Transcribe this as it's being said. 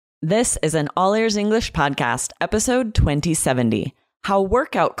This is an All Ears English podcast, episode 2070, How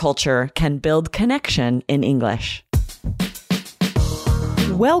Workout Culture Can Build Connection in English.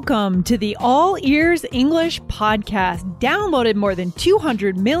 Welcome to the All Ears English podcast, downloaded more than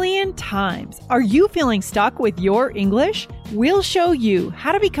 200 million times. Are you feeling stuck with your English? We'll show you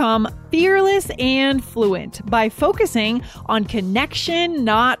how to become fearless and fluent by focusing on connection,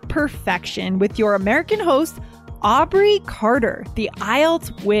 not perfection, with your American host, Aubrey Carter, the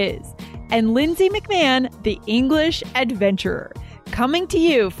IELTS whiz, and Lindsay McMahon, the English adventurer, coming to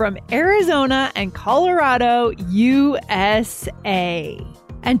you from Arizona and Colorado, USA.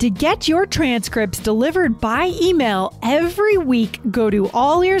 And to get your transcripts delivered by email every week, go to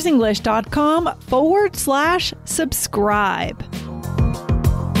allearsenglish.com/subscribe.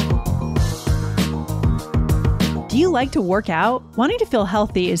 Do you like to work out? Wanting to feel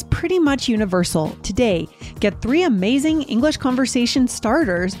healthy is pretty much universal. Today, get 3 amazing English conversation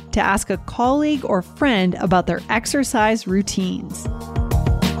starters to ask a colleague or friend about their exercise routines.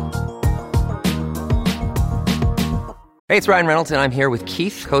 Hey, it's Ryan Reynolds, and I'm here with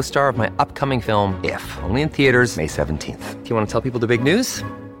Keith, co-star of my upcoming film, If, only in theaters May 17th. Do you want to tell people the big news?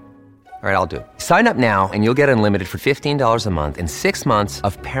 All right, I'll do it. Sign up now and you'll get unlimited for $15 a month and 6 months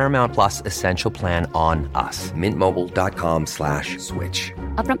of Paramount Plus Essential Plan on us. MintMobile.com/switch.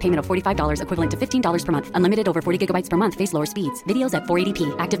 Upfront payment of $45 equivalent to $15 per month. Unlimited over 40 gigabytes per month. Face lower speeds. Videos at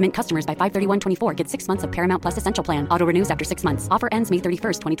 480p. Active Mint customers by 531.24 get 6 months of Paramount Plus Essential Plan. Auto renews after 6 months. Offer ends May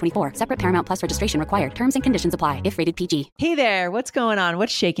 31st, 2024. Separate Paramount Plus registration required. Terms and conditions apply if rated PG. Hey there, what's going on?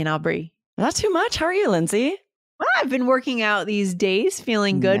 What's shaking, Aubrey? Not too much. How are you, Lindsay? Well, I've been working out these days,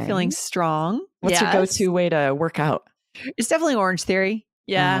 feeling good, feeling strong. What's your go-to way to work out? It's definitely Orange Theory.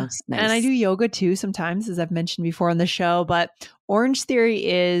 Yeah. Nice. And I do yoga too sometimes, as I've mentioned before on the show. But Orange Theory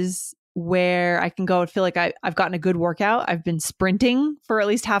is where I can go and feel like I've gotten a good workout. I've been sprinting for at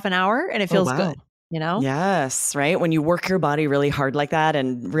least half an hour and it feels good. You know? Yes, right? When you work your body really hard like that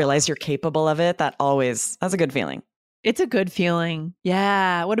and realize you're capable of it, that's a good feeling. It's a good feeling.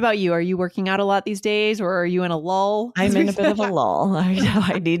 Yeah. What about you? Are you working out a lot these days, or are you in a lull? I'm in a bit of a lull.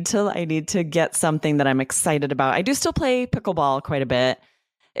 I need to get something that I'm excited about. I do still play pickleball quite a bit.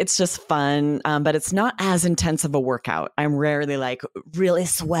 It's just fun, but it's not as intense of a workout. I'm rarely like really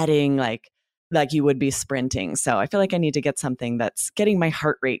sweating like you would be sprinting. So I feel like I need to get something that's getting my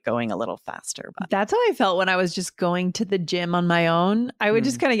heart rate going a little faster. But that's how I felt when I was just going to the gym on my own. I would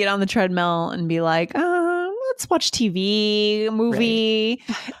just kind of get on the treadmill and be like, let's watch TV, a movie.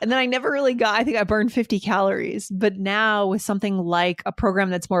 Right. And then I never really I think I burned 50 calories. But now with something like a program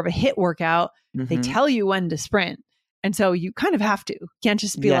that's more of a HIIT workout, they tell you when to sprint. And so you kind of have to. You can't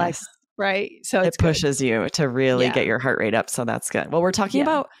just be like, right? So it pushes you to really get your heart rate up. So that's good. Well, we're talking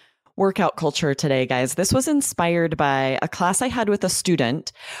about workout culture today, guys. This was inspired by a class I had with a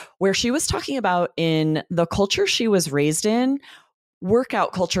student where she was talking about in the culture she was raised in,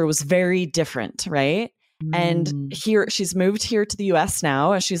 workout culture was very different, right? And here, she's moved here to the US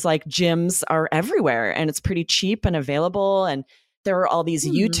now, and she's like, gyms are everywhere and it's pretty cheap and available. And there are all these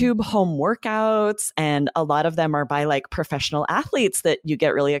YouTube home workouts, and a lot of them are by like professional athletes that you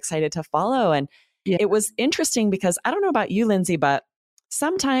get really excited to follow. And it was interesting because I don't know about you, Lindsay, but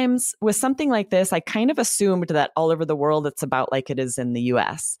sometimes with something like this, I kind of assumed that all over the world, it's about like it is in the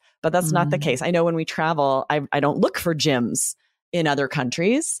US, but that's not the case. I know when we travel, I don't look for gyms in other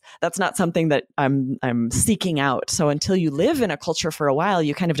countries. That's not something that I'm seeking out. So until you live in a culture for a while,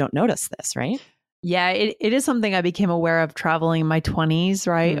 you kind of don't notice this, right? Yeah, it is something I became aware of traveling in my 20s,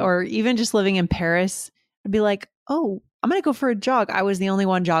 right? Or even just living in Paris. I'd be like, oh, I'm going to go for a jog. I was the only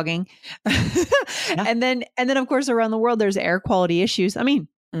one jogging. And then of course, around the world, there's air quality issues. I mean,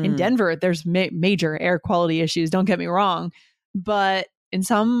 in Denver, there's major air quality issues. Don't get me wrong. But in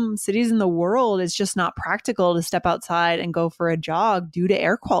some cities in the world, it's just not practical to step outside and go for a jog due to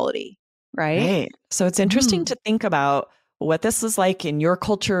air quality, right? So it's interesting to think about what this is like in your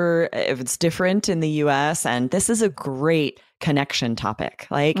culture, if it's different in the US. And this is a great connection topic.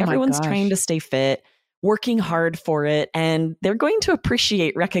 Like everyone's trying to stay fit, working hard for it, and they're going to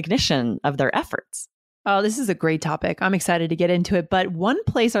appreciate recognition of their efforts. Oh, this is a great topic. I'm excited to get into it. But one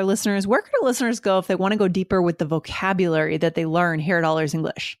place where can our listeners go if they want to go deeper with the vocabulary that they learn here at All Ears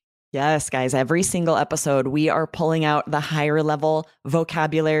English? Yes, guys, every single episode, we are pulling out the higher level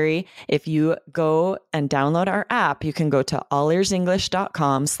vocabulary. If you go and download our app, you can go to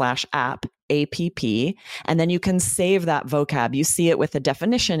allearsenglish.com/app, APP, and then you can save that vocab. You see it with a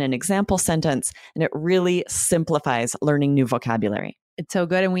definition and example sentence, and it really simplifies learning new vocabulary. It's so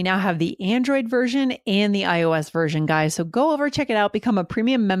good. And we now have the Android version and the iOS version, guys. So go over, check it out, become a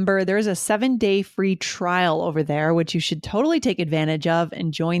premium member. There's a 7-day free trial over there, which you should totally take advantage of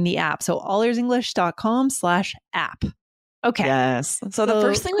and join the app. So allearsenglish.com/app. Okay. Yes. So the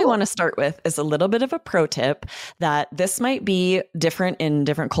first thing we want to start with is a little bit of a pro tip that this might be different in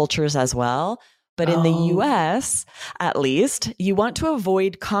different cultures as well. But in the US, at least, you want to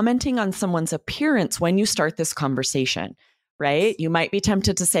avoid commenting on someone's appearance when you start this conversation, right? You might be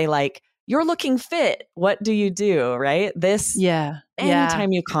tempted to say like, you're looking fit. What do you do? Right?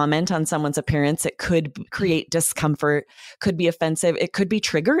 Anytime you comment on someone's appearance, it could create discomfort, could be offensive. It could be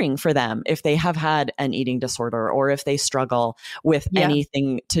triggering for them if they have had an eating disorder or if they struggle with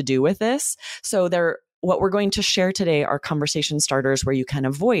anything to do with this. So what we're going to share today are conversation starters where you can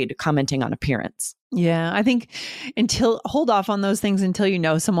avoid commenting on appearance. Yeah, I think hold off on those things until you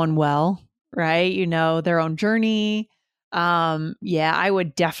know someone well, right? You know their own journey. I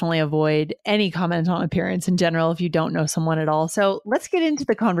would definitely avoid any comment on appearance in general if you don't know someone at all. So let's get into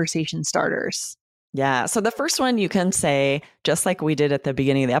the conversation starters. Yeah. So the first one you can say, just like we did at the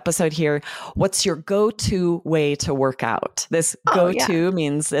beginning of the episode here, what's your go-to way to work out? This go-to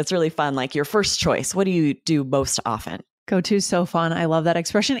means it's really fun, like your first choice. What do you do most often? Go-to is so fun. I love that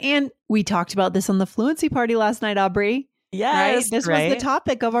expression. And we talked about this on the Fluency Party last night, Aubrey. Yes. This was the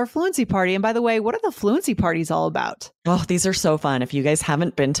topic of our Fluency Party. And by the way, what are the Fluency Parties all about? Oh, these are so fun. If you guys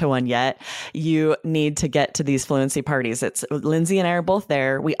haven't been to one yet, you need to get to these Fluency Parties. It's Lindsay and I are both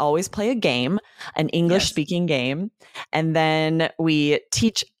there. We always play a game, an English speaking game. And then we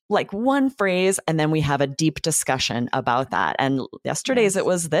teach like one phrase and then we have a deep discussion about that. And yesterday's it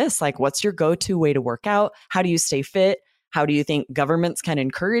was this, like, what's your go-to way to work out? How do you stay fit? How do you think governments can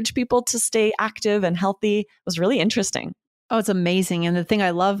encourage people to stay active and healthy? It was really interesting. Oh, it's amazing. And the thing I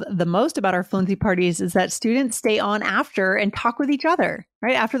love the most about our Fluency Parties is that students stay on after and talk with each other,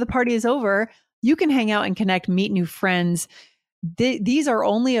 right? After the party is over, you can hang out and connect, meet new friends. These are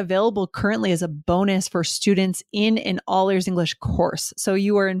only available currently as a bonus for students in an All Ears English course. So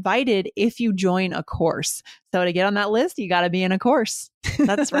you are invited if you join a course. So to get on that list, you got to be in a course.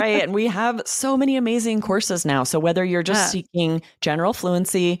 That's right. And we have so many amazing courses now. So whether you're just seeking general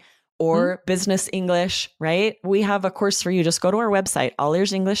fluency or business English, right? We have a course for you. Just go to our website,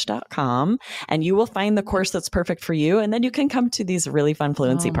 allearsenglish.com, and you will find the course that's perfect for you. And then you can come to these really fun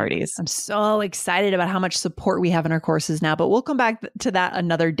Fluency Parties. I'm so excited about how much support we have in our courses now, but we'll come back to that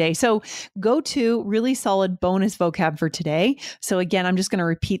another day. So go to really solid bonus vocab for today. So again, I'm just going to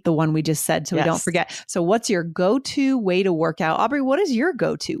repeat the one we just said so we don't forget. So what's your go-to way to work out? Aubrey, what is your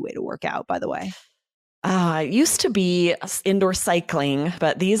go-to way to work out, by the way? It used to be indoor cycling,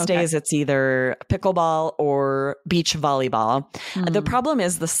 but these days it's either pickleball or beach volleyball. The problem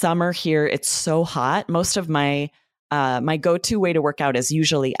is the summer here, it's so hot. Most of my go-to way to work out is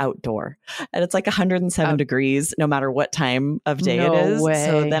usually outdoor. And it's like 107 degrees no matter what time of day it is.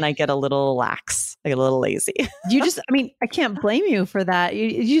 So then I get a little lax. I get a little lazy. I can't blame you for that.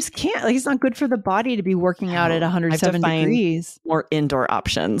 You just can't. Like, it's not good for the body to be working out at 107 degrees. More indoor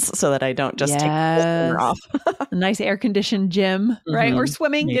options so that I don't just take the summer off. A nice air-conditioned gym, right? Or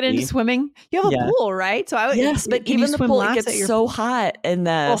swimming. Maybe. Get into swimming. You have a pool, right? So but even the pool, it gets so hot in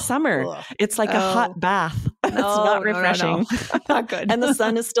the summer. It's like a hot bath. It's not refreshing. No. Not good. And the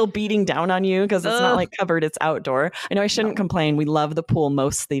sun is still beating down on you because it's not like covered, it's outdoor. I know I shouldn't complain. We love the pool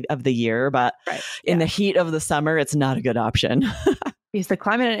most of the year, but in the heat of the summer, it's not a good option. It's the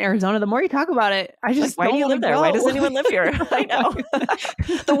climate in Arizona. The more you talk about it, I just why do you live there? Why does anyone live here? I know.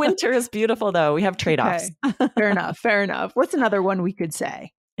 The winter is beautiful, though. We have trade-offs. Okay. Fair enough. What's another one we could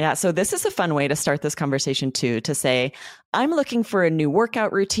say? Yeah. So this is a fun way to start this conversation too, to say, I'm looking for a new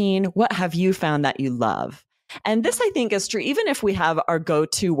workout routine. What have you found that you love? And this, I think, is true. Even if we have our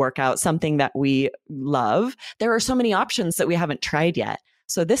go-to workout, something that we love, there are so many options that we haven't tried yet.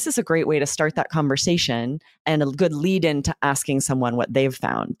 So this is a great way to start that conversation and a good lead into asking someone what they've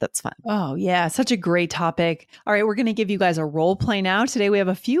found that's fun. Oh, yeah. Such a great topic. All right. We're going to give you guys a role play now. Today, we have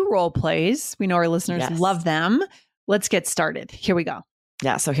a few role plays. We know our listeners love them. Let's get started. Here we go.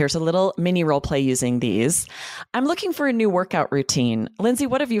 Yeah. So here's a little mini role play using these. I'm looking for a new workout routine. Lindsay,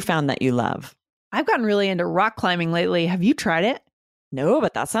 what have you found that you love? I've gotten really into rock climbing lately. Have you tried it? No,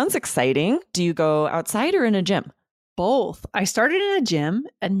 but that sounds exciting. Do you go outside or in a gym? Both. I started in a gym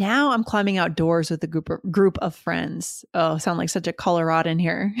and now I'm climbing outdoors with a group of friends. Oh, sound like such a Coloradan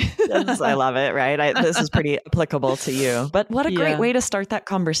here. I love it, right? This is pretty applicable to you. But what a great way to start that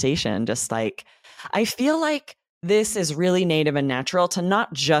conversation. Just like, I feel like this is really native and natural to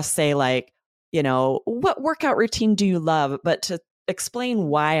not just say like, what workout routine do you love, but to explain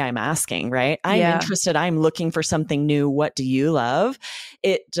why I'm asking, right? I'm interested. I'm looking for something new. What do you love?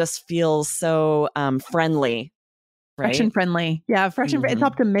 It just feels so friendly. Right? Fresh and friendly. Yeah, fresh and it's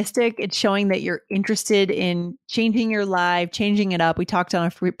optimistic. It's showing that you're interested in changing your life, changing it up. We talked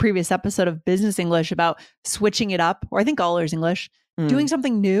on a previous episode of Business English about switching it up, or I think All Ears English, doing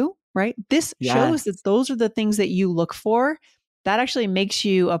something new, right? This shows that those are the things that you look for. That actually makes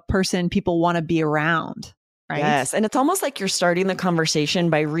you a person people want to be around. Right? Yes. And it's almost like you're starting the conversation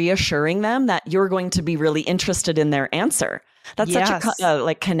by reassuring them that you're going to be really interested in their answer. That's such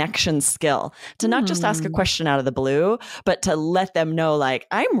a connection skill to not just ask a question out of the blue, but to let them know, like,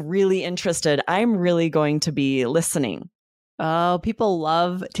 I'm really interested. I'm really going to be listening. Oh, people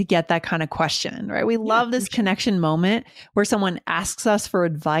love to get that kind of question, right? We love this connection moment where someone asks us for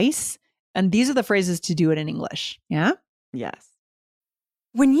advice. And these are the phrases to do it in English. Yeah? Yes.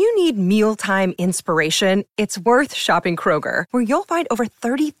 When you need mealtime inspiration, it's worth shopping Kroger, where you'll find over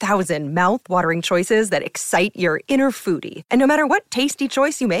 30,000 mouth-watering choices that excite your inner foodie. And no matter what tasty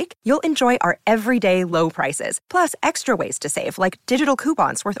choice you make, you'll enjoy our everyday low prices, plus extra ways to save, like digital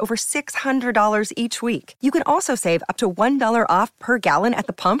coupons worth over $600 each week. You can also save up to $1 off per gallon at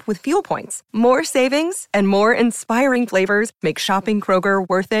the pump with fuel points. More savings and more inspiring flavors make shopping Kroger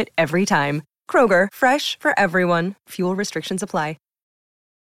worth it every time. Kroger, fresh for everyone. Fuel restrictions apply.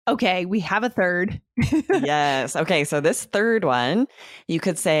 Okay, we have a third. Yes. Okay, so this third one, you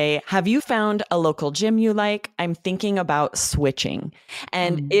could say, have you found a local gym you like? I'm thinking about switching.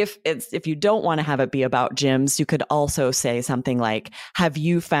 And if you don't want to have it be about gyms, you could also say something like, have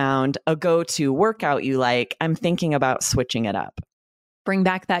you found a go-to workout you like? I'm thinking about switching it up. Bring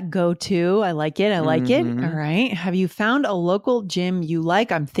back that go-to. I like it. I like it. All right. Have you found a local gym you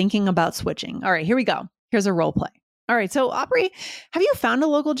like? I'm thinking about switching. All right, here we go. Here's a role play. All right. So Aubrey, have you found a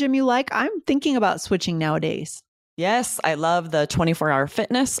local gym you like? I'm thinking about switching nowadays. Yes. I love the 24-hour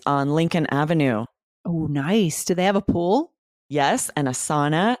fitness on Lincoln Avenue. Oh, nice. Do they have a pool? Yes. And a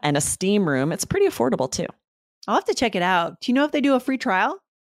sauna and a steam room. It's pretty affordable too. I'll have to check it out. Do you know if they do a free trial?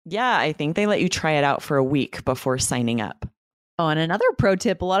 Yeah. I think they let you try it out for a week before signing up. Oh, and another pro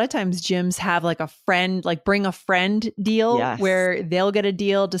tip, a lot of times gyms have like a friend, like bring a friend deal where they'll get a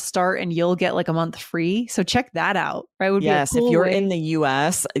deal to start and you'll get like a month free. So check that out, right? Would be a cool if you're way. In the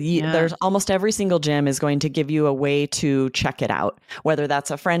US, there's almost every single gym is going to give you a way to check it out, whether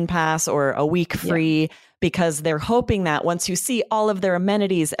that's a friend pass or a week free, because they're hoping that once you see all of their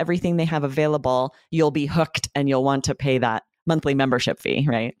amenities, everything they have available, you'll be hooked and you'll want to pay that monthly membership fee,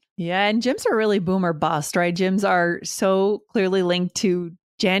 right? Yeah. And gyms are really boom or bust, right? Gyms are so clearly linked to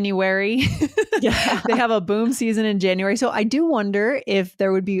January. They have a boom season in January. So I do wonder if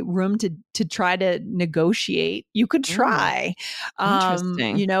there would be room to try to negotiate. You could try.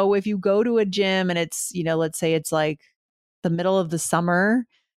 Interesting. If you go to a gym and it's, let's say it's like the middle of the summer,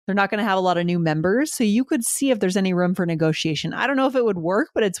 they're not going to have a lot of new members. So you could see if there's any room for negotiation. I don't know if it would work,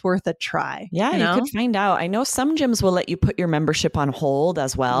 but it's worth a try. Yeah, you could find out. I know some gyms will let you put your membership on hold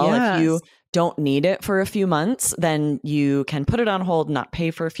as well. Yes. If you don't need it for a few months, then you can put it on hold, not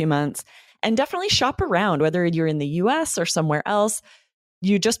pay for a few months, and definitely shop around, whether you're in the US or somewhere else.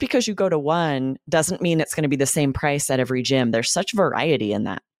 Just because you go to one doesn't mean it's going to be the same price at every gym. There's such variety in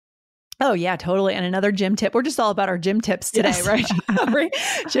that. Oh, yeah, totally. And another gym tip. We're just all about our gym tips today, right?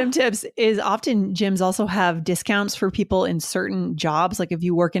 Gym tips is often gyms also have discounts for people in certain jobs. Like if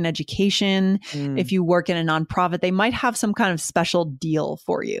you work in education, if you work in a nonprofit, they might have some kind of special deal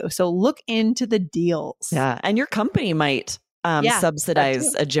for you. So look into the deals. Yeah. And your company might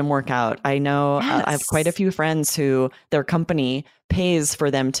subsidize a gym workout. I know I have quite a few friends who their company pays for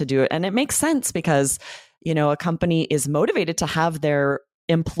them to do it. And it makes sense because, a company is motivated to have their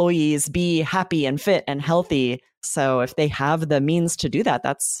employees be happy and fit and healthy. So if they have the means to do that,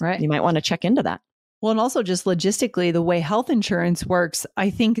 that's right. You might want to check into that. Well, and also just logistically, the way health insurance works, I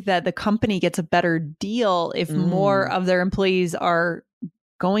think that the company gets a better deal if more of their employees are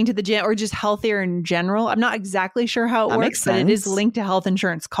going to the gym or just healthier in general. I'm not exactly sure how it works, but it is linked to health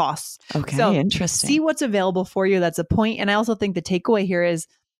insurance costs. Okay, so interesting. See what's available for you. That's a point. And I also think the takeaway here is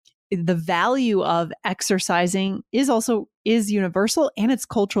the value of exercising is universal and it's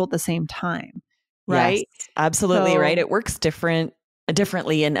cultural at the same time, right? Yes, absolutely, right. It works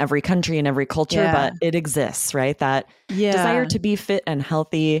differently in every country and every culture, but it exists, right? That desire to be fit and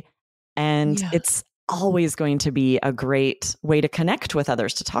healthy, and it's always going to be a great way to connect with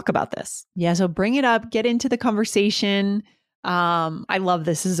others to talk about this. Yeah, so bring it up, get into the conversation. I love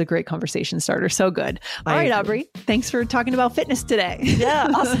this. This is a great conversation starter. So good. All right, Aubrey, thanks for talking about fitness today. Yeah,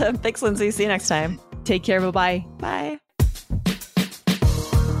 awesome. Thanks, Lindsay. See you next time. Take care. Bye-bye. Bye.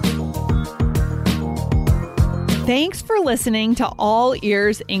 Thanks for listening to All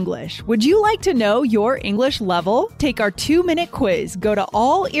Ears English. Would you like to know your English level? Take our 2-minute quiz. Go to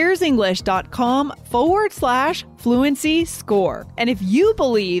allearsenglish.com/fluency score. And if you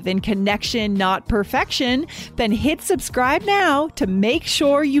believe in connection, not perfection, then hit subscribe now to make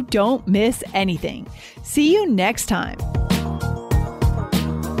sure you don't miss anything. See you next time.